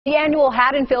The annual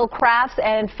Haddonfield Crafts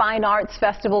and Fine Arts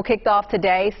Festival kicked off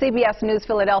today. CBS News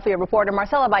Philadelphia reporter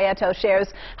Marcella Baietto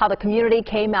shares how the community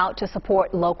came out to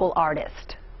support local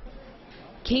artists.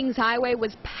 Kings Highway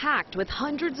was packed with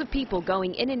hundreds of people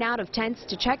going in and out of tents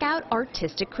to check out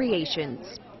artistic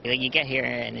creations. You get here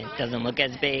and it doesn't look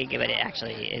as big, but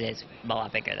it is a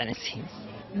lot bigger than it seems.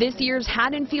 This year's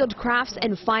Haddonfield Crafts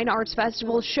and Fine Arts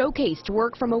Festival showcased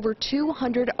work from over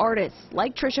 200 artists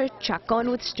like Trisha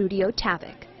Chacon with Studio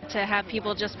Tavik. To have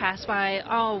people just pass by,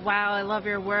 oh wow, I love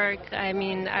your work. I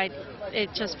mean, it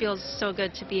just feels so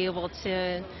good to be able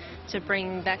to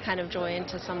bring that kind of joy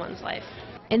into someone's life.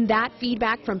 And that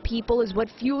feedback from people is what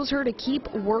fuels her to keep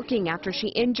working after she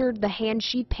injured the hand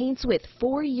she paints with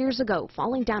 4 years ago,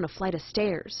 falling down a flight of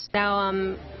stairs. Now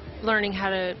I'm learning how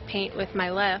to paint with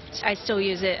my left. I still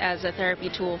use it as a therapy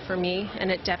tool for me,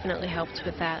 and it definitely helped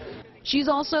with that. She's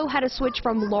also had to switch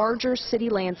from larger city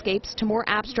landscapes to more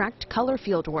abstract color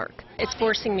field work. It's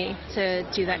forcing me to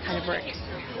do that kind of work.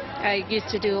 I used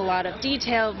to do a lot of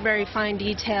detail, very fine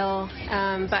detail,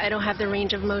 but I don't have the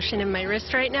range of motion in my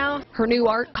wrist right now. Her new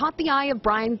art caught the eye of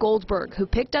Brian Goldberg, who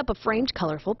picked up a framed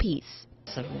colorful piece.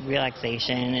 It's a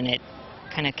relaxation and it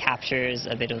kind of captures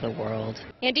a bit of the world.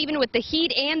 And even with the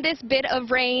heat and this bit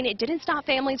of rain, it didn't stop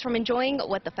families from enjoying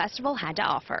what the festival had to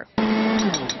offer.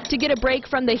 To get a break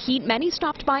from the heat, many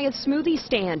stopped by a smoothie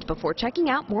stand before checking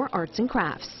out more arts and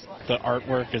crafts. The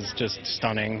artwork is just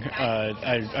stunning.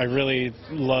 I really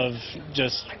love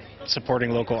just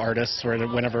supporting local artists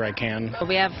whenever I can.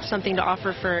 We have something to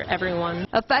offer for everyone.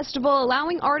 A festival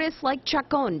allowing artists like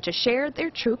Chacon to share their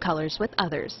true colors with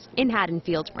others. In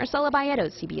Haddonfield, Marcella Baietto,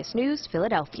 CBS News,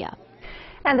 Philadelphia.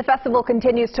 And the festival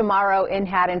continues tomorrow in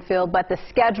Haddonfield, but the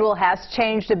schedule has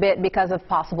changed a bit because of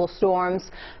possible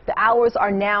storms. The hours are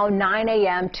now 9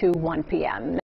 a.m. to 1 p.m.